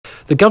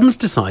The government's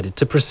decided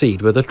to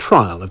proceed with a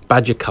trial of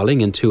badger culling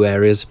in 2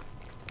 areas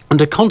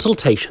and a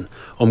consultation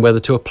on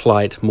whether to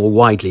apply it more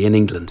widely in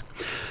England.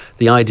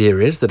 The idea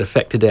is that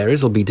affected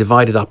areas will be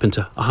divided up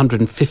into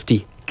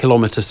 150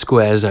 kilometre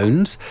square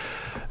zones.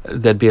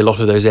 There'd be a lot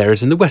of those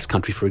areas in the West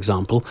Country, for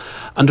example,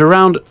 and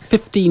around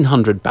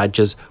 1,500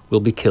 badgers will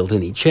be killed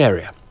in each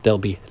area. They'll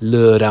be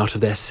lured out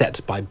of their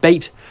sets by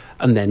bait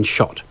and then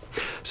shot.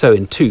 So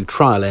in 2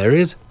 trial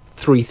areas,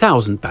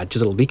 3,000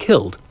 badgers will be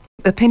killed.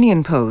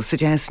 Opinion polls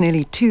suggest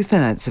nearly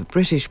 2/3 of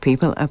British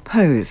people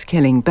oppose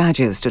killing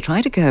badgers to try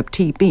to curb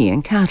TB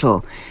in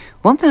cattle.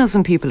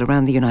 1,000 people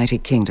around the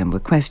United Kingdom were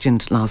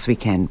questioned last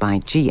weekend by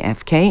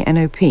GfK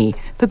NOP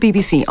for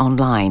BBC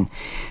Online.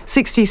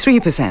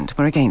 63%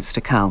 were against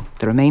a cull.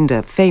 The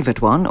remainder favoured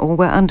one or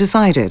were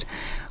undecided.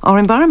 Our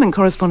environment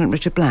correspondent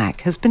Richard Black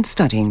has been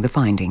studying the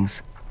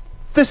findings.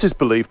 This is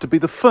believed to be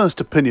the first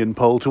opinion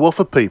poll to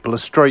offer people a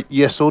straight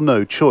yes or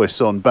no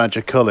choice on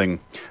badger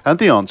culling. And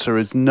the answer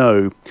is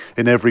no,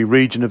 in every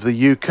region of the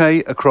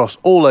UK, across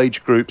all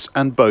age groups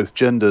and both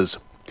genders.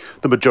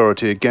 The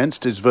majority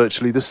against is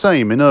virtually the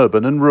same in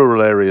urban and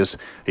rural areas,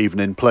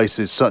 even in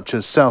places such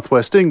as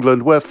southwest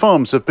England, where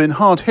farms have been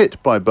hard hit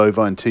by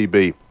bovine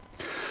TB.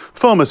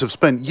 Farmers have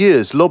spent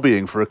years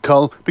lobbying for a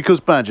cull because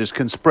badgers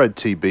can spread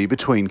TB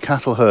between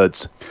cattle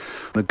herds.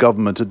 The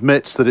government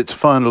admits that its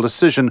final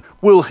decision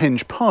will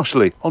hinge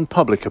partially on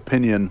public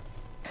opinion.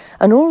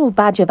 An oral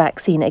badger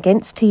vaccine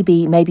against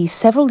TB may be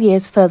several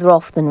years further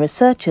off than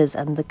researchers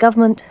and the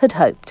government had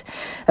hoped.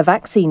 A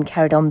vaccine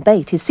carried on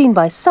bait is seen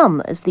by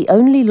some as the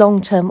only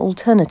long-term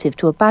alternative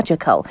to a badger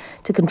cull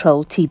to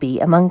control TB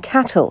among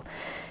cattle.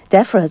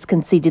 DEFRA has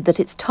conceded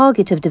that its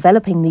target of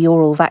developing the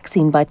oral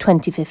vaccine by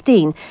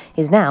 2015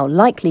 is now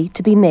likely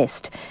to be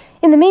missed.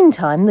 In the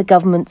meantime, the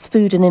government's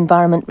Food and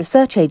Environment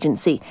Research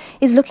Agency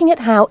is looking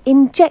at how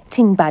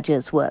injecting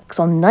badgers works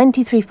on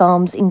 93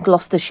 farms in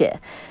Gloucestershire.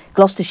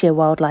 Gloucestershire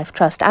Wildlife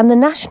Trust and the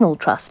National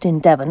Trust in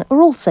Devon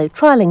are also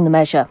trialling the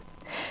measure.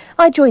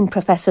 I joined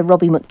Professor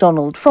Robbie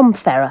MacDonald from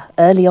Ferrer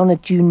early on a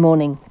June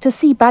morning to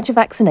see badger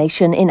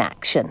vaccination in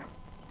action.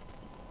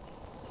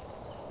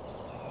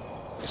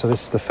 So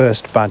this is the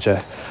first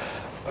badger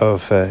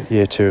of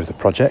year 2 of the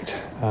project,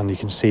 and you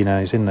can see now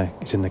he's in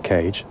the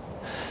cage.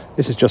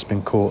 This has just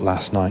been caught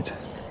last night.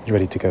 He's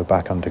ready to go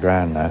back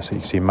underground now, so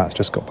you can see Matt's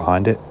just got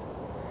behind it.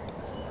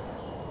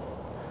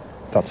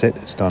 That's it,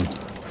 it's done.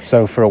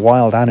 So for a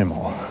wild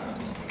animal,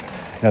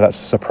 that's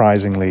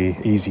surprisingly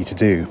easy to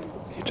do.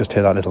 You just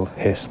hear that little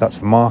hiss, that's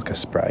the marker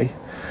spray,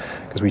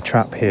 because we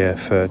trap here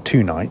for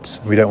 2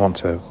 nights. We don't want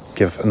to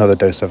give another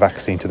dose of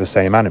vaccine to the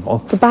same animal.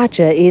 The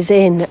badger is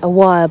in a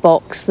wire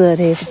box that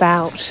is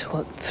about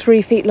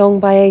 3 feet long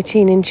by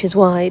 18 inches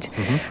wide.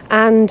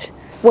 And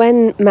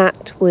when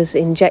Matt was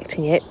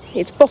injecting it,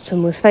 its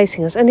bottom was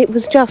facing us and it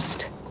was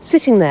just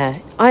sitting there.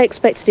 I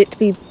expected it to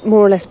be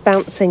more or less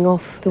bouncing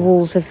off the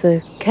walls of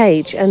the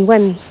cage, and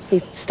when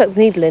he stuck the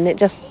needle in, it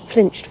just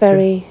flinched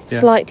very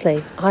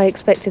slightly. I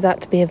expected that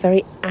to be a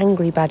very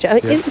angry badger.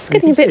 I mean, it's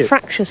getting a bit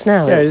fractious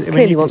now. It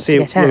clearly wants to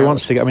get out. It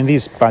wants to get. I mean,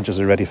 these badgers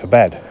are ready for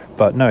bed,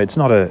 but no, it's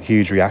not a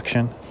huge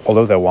reaction.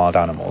 Although they're wild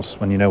animals,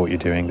 when you know what you're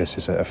doing, this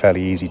is a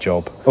fairly easy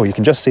job. Oh, you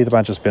can just see the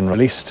badger's been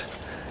released.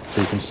 So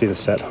you can see the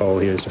set hole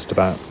here is just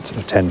about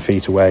 10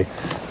 feet away,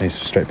 and he's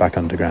straight back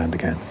underground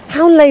again.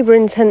 How labour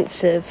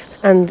intensive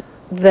and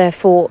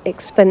therefore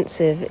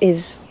expensive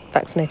is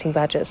vaccinating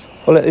badgers?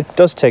 Well, it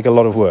does take a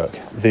lot of work.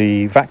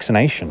 The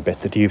vaccination bit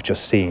that you've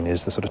just seen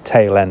is the sort of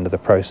tail end of the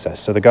process.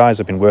 So the guys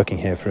have been working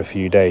here for a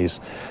few days,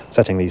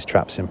 setting these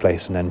traps in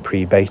place and then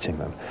pre-baiting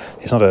them.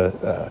 It's not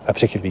a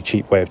particularly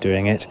cheap way of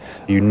doing it.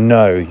 You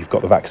know you've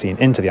got the vaccine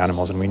into the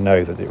animals, and we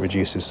know that it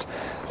reduces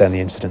then the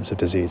incidence of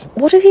disease.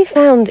 What have you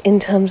found in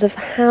terms of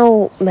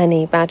how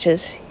many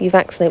badgers you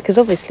vaccinate? Because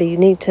obviously you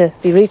need to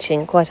be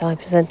reaching quite a high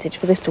percentage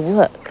for this to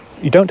work.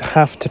 You don't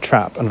have to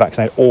trap and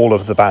vaccinate all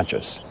of the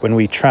badgers. When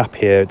we trap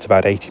here, it's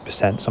about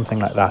 80%, something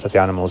like that, of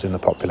the animals in the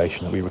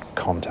population that we would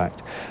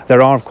contact.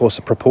 There are, of course,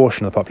 a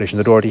proportion of the population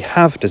that already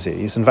have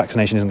disease, and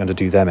vaccination isn't going to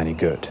do them any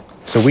good.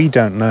 So we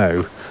don't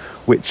know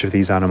which of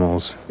these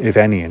animals, if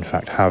any, in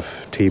fact, have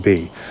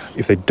TB.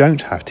 If they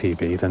don't have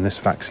TB, then this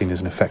vaccine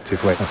is an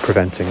effective way of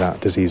preventing that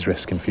disease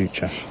risk in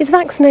future. Is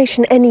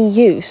vaccination any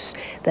use,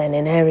 then,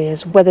 in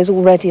areas where there's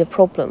already a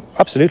problem?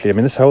 Absolutely. I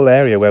mean, this whole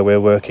area where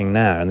we're working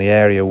now and the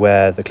area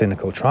where the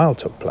clinical trial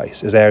took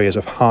place is areas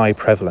of high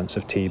prevalence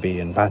of TB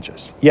in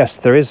badgers. Yes,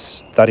 there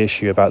is that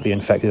issue about the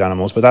infected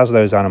animals, but as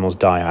those animals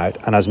die out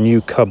and as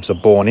new cubs are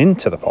born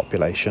into the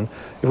population,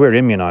 if we're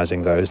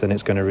immunising those, then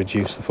it's going to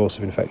reduce the force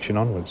of infection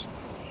onwards.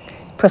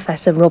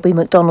 Professor Robbie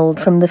MacDonald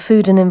from the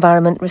Food and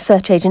Environment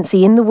Research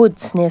Agency in the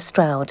Woods near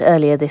Stroud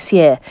earlier this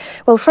year.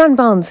 Well, Fran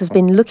Barnes has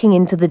been looking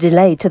into the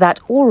delay to that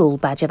oral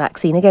badger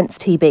vaccine against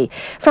TB.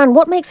 Fran,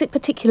 what makes it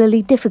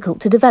particularly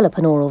difficult to develop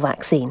an oral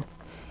vaccine?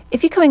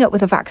 If you're coming up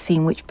with a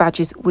vaccine which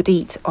badgers would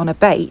eat on a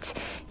bait,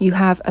 you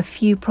have a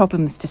few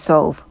problems to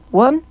solve.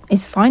 One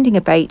is finding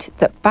a bait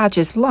that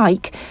badgers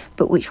like,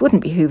 but which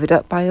wouldn't be hoovered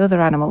up by other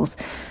animals.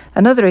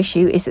 Another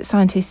issue is that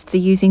scientists are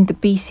using the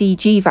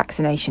BCG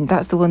vaccination.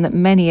 That's the one that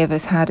many of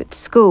us had at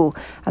school.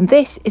 And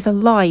this is a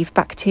live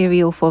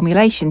bacterial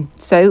formulation.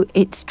 So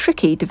it's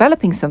tricky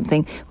developing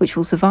something which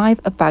will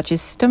survive a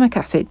badger's stomach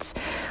acids.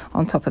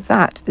 On top of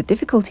that, the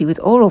difficulty with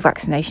oral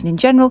vaccination in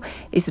general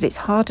is that it's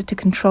harder to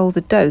control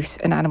the dose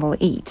an animal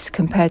eats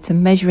compared to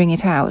measuring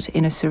it out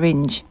in a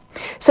syringe.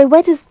 So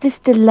where does this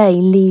delay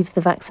leave the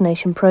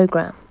vaccination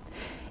programme?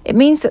 It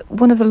means that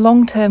one of the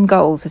long-term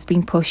goals has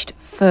been pushed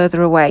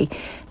further away,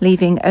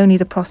 leaving only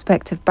the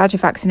prospect of badger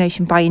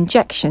vaccination by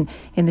injection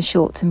in the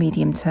short to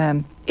medium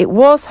term. It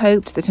was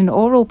hoped that an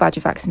oral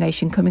badger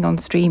vaccination coming on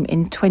stream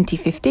in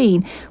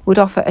 2015 would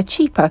offer a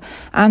cheaper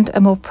and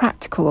a more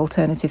practical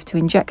alternative to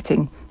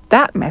injecting.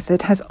 That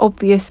method has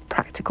obvious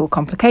practical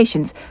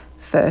complications.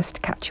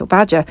 First, catch your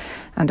badger,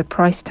 and a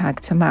price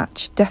tag to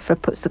match. DEFRA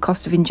puts the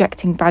cost of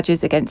injecting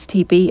badgers against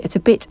TB at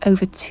a bit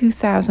over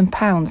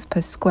 £2,000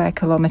 per square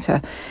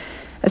kilometre.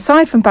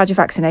 Aside from badger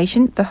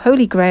vaccination, the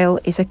holy grail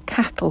is a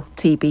cattle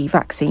TB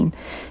vaccine.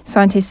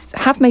 Scientists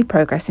have made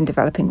progress in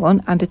developing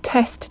one and a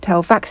test to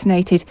tell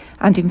vaccinated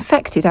and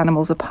infected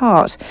animals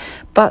apart,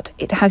 but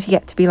it has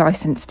yet to be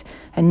licensed.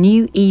 A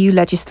new EU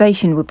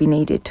legislation would be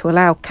needed to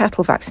allow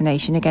cattle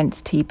vaccination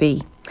against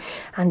TB.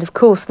 And of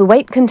course, the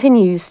wait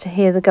continues to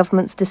hear the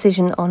government's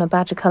decision on a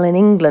badger cull in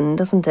England,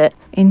 doesn't it?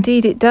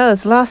 Indeed it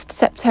does. Last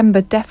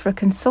September, DEFRA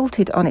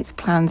consulted on its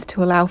plans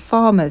to allow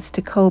farmers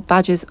to cull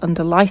badgers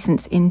under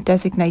licence in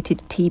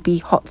designated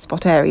TB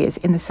hotspot areas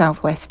in the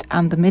southwest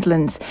and the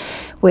Midlands.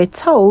 We're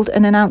told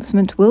an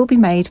announcement will be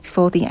made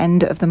before the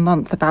end of the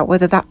month about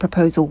whether that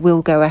proposal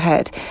will go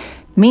ahead.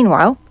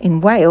 Meanwhile,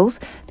 in Wales,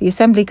 the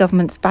Assembly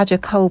Government's badger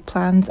cull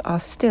plans are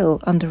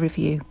still under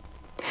review.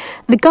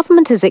 The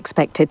government is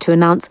expected to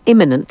announce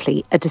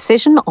imminently a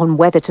decision on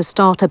whether to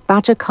start a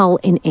badger cull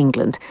in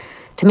England.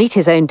 To meet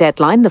his own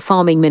deadline, the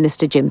Farming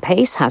Minister Jim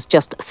Pace has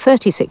just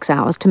 36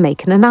 hours to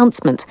make an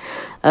announcement.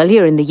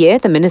 Earlier in the year,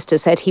 the minister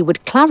said he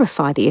would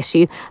clarify the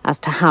issue as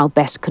to how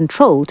best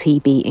control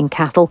TB in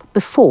cattle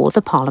before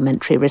the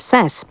parliamentary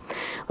recess.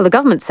 Well, the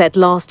government said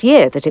last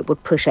year that it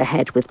would push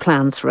ahead with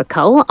plans for a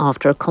cull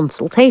after a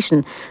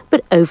consultation,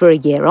 but over a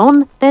year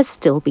on, there's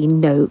still been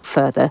no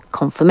further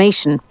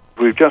confirmation.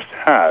 We've just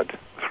had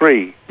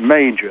 3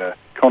 major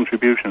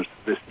contributions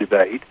to this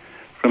debate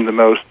from the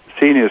most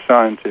senior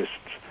scientists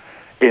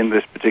in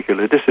this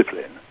particular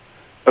discipline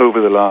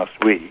over the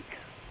last week,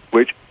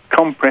 which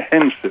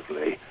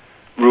comprehensively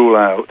rule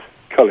out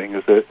culling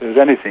as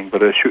anything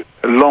but a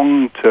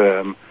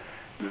long-term,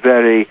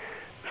 very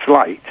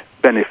slight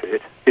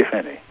benefit, if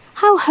any.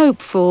 How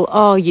hopeful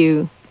are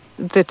you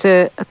that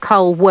a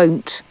cull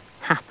won't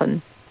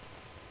happen?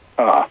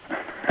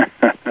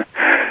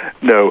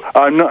 No,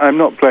 I'm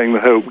not playing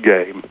the hope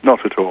game,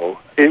 not at all.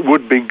 It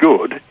would be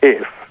good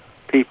if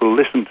people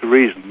listen to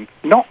reason,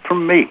 not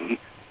from me,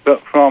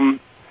 but from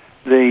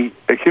the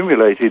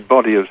accumulated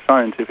body of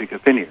scientific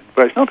opinion.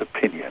 But it's not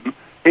opinion,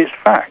 it's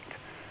fact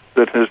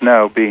that has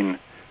now been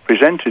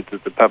presented to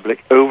the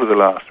public over the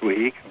last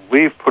week.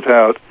 We've put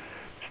out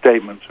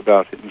statements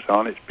about it and so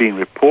on. It's been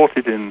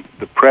reported in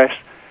the press.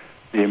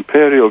 The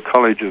Imperial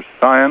College of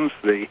Science,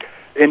 the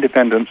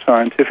independent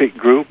scientific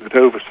group that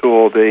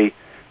oversaw the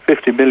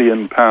 £50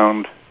 million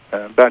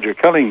badger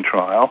culling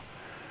trial,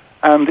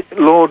 and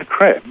Lord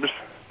Krebs,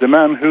 the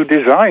man who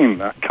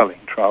designed that culling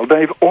trial,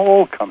 they've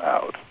all come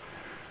out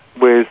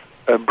with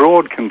a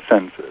broad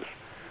consensus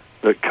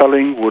that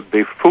culling would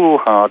be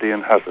foolhardy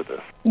and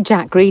hazardous.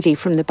 Jack Greedy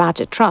from the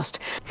Badger Trust.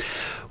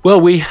 Well,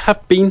 we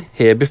have been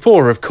here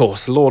before, of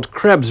course. Lord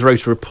Krebs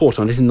wrote a report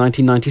on it in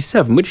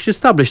 1997, which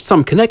established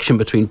some connection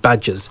between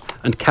badgers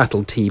and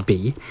cattle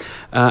TB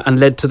and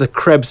led to the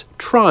Krebs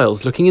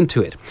trials looking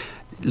into it.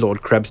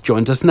 Lord Krebs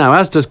joins us now,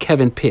 as does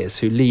Kevin Pearce,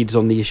 who leads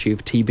on the issue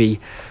of TB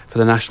for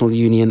the National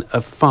Union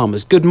of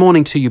Farmers. Good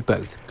morning to you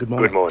both. Good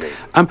morning. Good morning.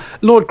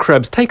 Lord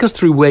Krebs, take us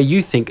through where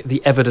you think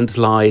the evidence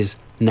lies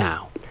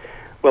now.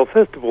 Well,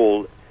 first of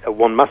all,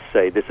 one must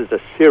say this is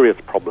a serious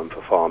problem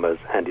for farmers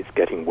and it's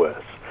getting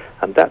worse.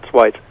 And that's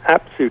why it's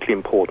absolutely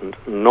important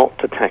not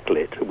to tackle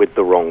it with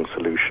the wrong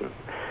solution.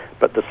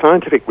 But the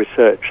scientific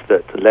research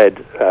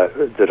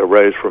that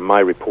arose from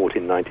my report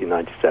in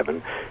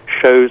 1997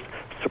 shows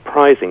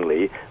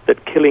surprisingly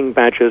that killing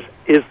badgers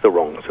is the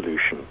wrong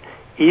solution.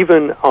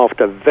 Even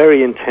after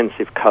very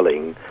intensive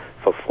culling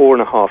for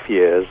 4.5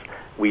 years,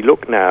 we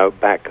look now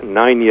back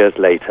 9 years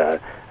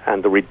later,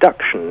 and the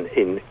reduction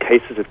in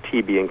cases of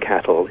TB in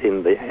cattle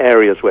in the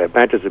areas where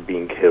badgers are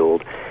being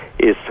killed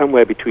is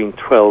somewhere between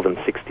 12 and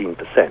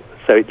 16%.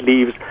 So it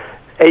leaves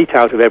 8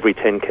 out of every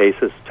 10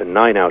 cases to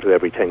 9 out of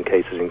every 10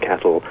 cases in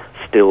cattle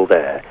still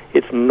there.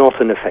 It's not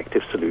an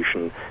effective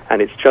solution,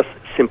 and it's just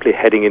simply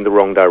heading in the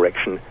wrong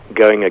direction,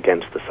 going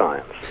against the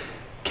science.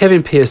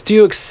 Kevin Pearce, do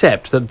you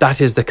accept that that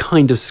is the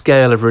kind of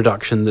scale of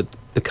reduction that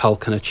the cull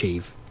can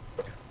achieve?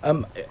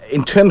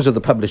 In terms of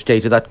the published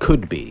data, that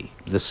could be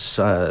the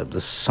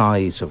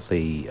size of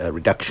the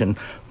reduction,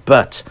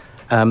 but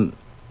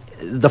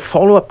the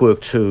follow-up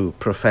work to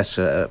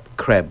Professor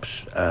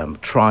Krebs'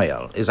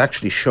 trial is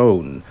actually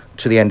shown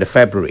to the end of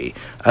February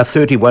a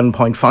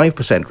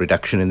 31.5%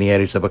 reduction in the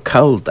areas that were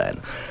culled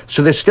then.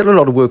 So there's still a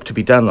lot of work to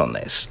be done on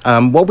this.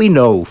 What we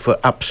know for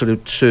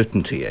absolute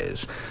certainty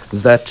is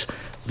that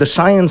the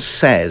science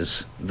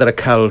says that a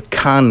cull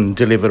can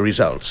deliver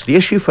results. The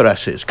issue for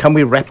us is, can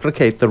we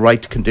replicate the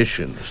right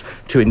conditions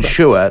to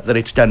ensure that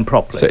it's done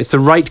properly? So it's the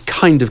right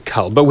kind of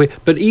cull,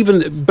 but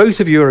even both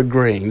of you are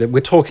agreeing that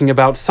we're talking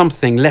about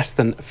something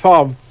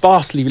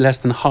vastly less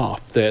than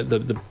half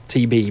the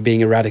TB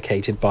being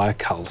eradicated by a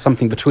cull,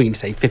 something between,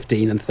 say,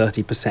 15 and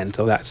 30%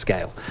 of that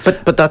scale.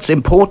 But that's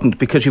important,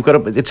 because you've got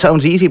to, it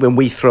sounds easy when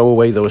we throw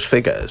away those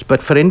figures,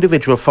 but for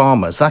individual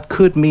farmers, that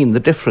could mean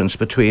the difference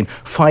between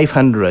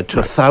 500 to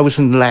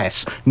 1,000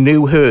 less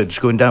new herds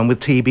going down with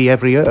TB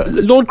every year.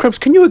 Lord Krebs,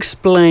 can you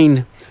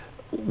explain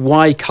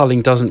why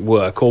culling doesn't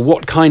work, or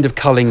what kind of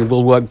culling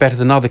will work better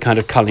than other kind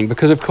of culling?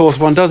 Because, of course,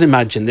 one does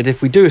imagine that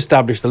if we do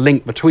establish the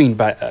link between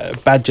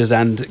badgers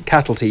and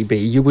cattle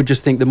TB, you would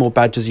just think the more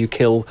badgers you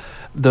kill,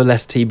 the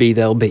less TB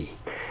there'll be.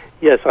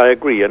 Yes, I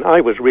agree, and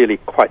I was really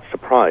quite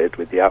surprised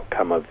with the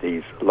outcome of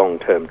these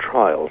long-term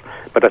trials.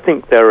 But I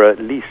think there are at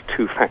least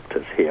two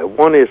factors here.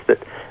 One is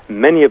that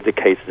many of the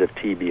cases of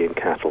TB in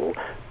cattle,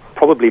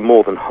 probably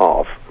more than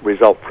half,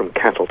 result from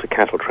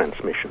cattle-to-cattle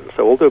transmission.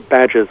 So although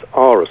badgers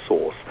are a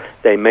source,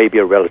 they may be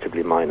a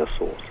relatively minor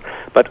source.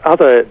 But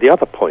the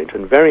other point,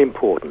 and very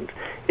important,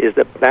 is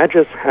that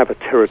badgers have a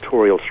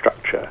territorial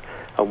structure.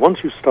 And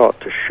once you start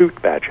to shoot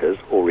badgers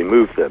or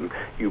remove them,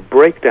 you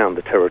break down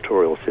the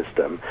territorial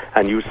system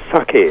and you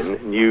suck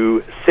in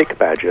new sick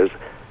badgers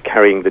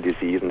carrying the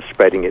disease and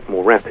spreading it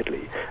more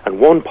rapidly. And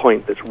one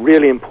point that's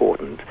really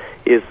important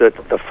is that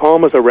the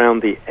farmers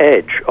around the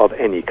edge of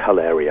any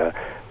cull area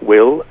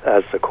will,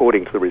 as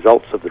according to the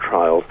results of the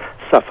trials,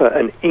 suffer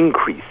an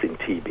increase in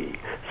TB.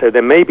 So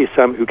there may be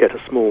some who get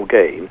a small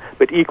gain,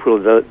 but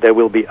equally there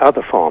will be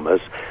other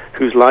farmers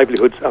whose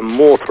livelihoods are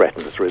more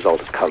threatened as a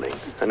result of culling.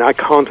 And I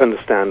can't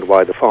understand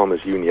why the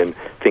Farmers Union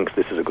thinks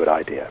this is a good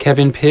idea.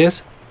 Kevin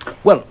Pearce?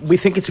 Well, we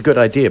think it's a good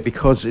idea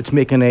because it's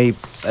making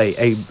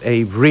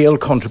a real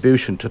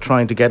contribution to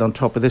trying to get on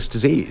top of this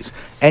disease.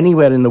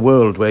 Anywhere in the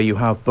world where you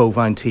have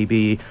bovine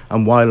TB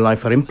and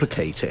wildlife are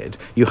implicated,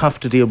 you have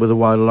to deal with the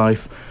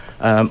wildlife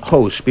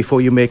host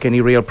before you make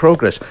any real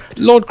progress.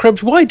 Lord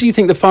Krebs, why do you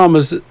think the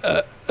farmers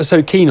are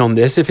so keen on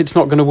this if it's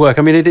not going to work?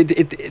 I mean,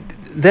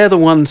 they're the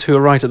ones who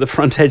are right at the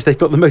front edge. They've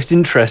got the most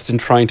interest in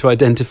trying to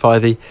identify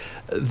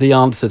the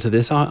answer to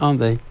this, aren't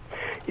they?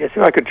 Yes,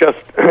 if I could just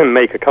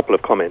make a couple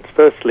of comments.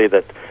 Firstly,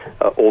 that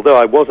although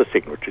I was a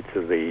signatory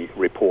to the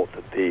report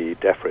that the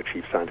DEFRA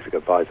Chief Scientific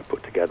Advisor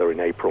put together in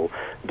April,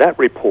 that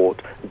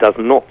report does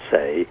not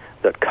say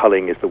that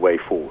culling is the way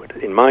forward.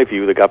 In my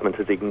view, the government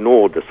has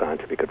ignored the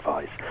scientific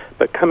advice.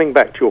 But coming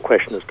back to your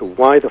question as to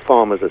why the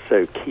farmers are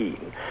so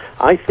keen,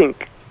 I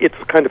think it's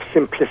a kind of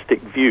simplistic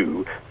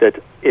view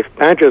that if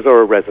badgers are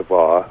a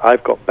reservoir,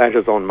 I've got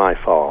badgers on my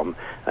farm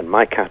and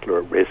my cattle are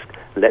at risk,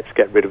 let's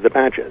get rid of the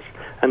badgers.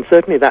 And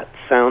certainly that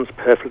sounds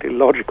perfectly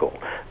logical.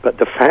 But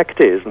the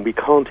fact is, and we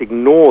can't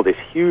ignore this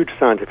huge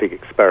scientific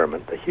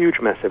experiment, the huge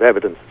massive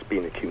evidence that's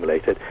been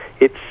accumulated,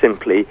 it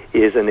simply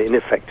is an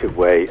ineffective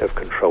way of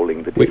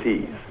controlling the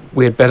disease.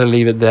 We had better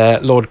leave it there.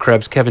 Lord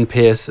Krebs, Kevin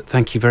Pearce,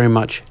 thank you very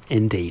much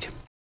indeed.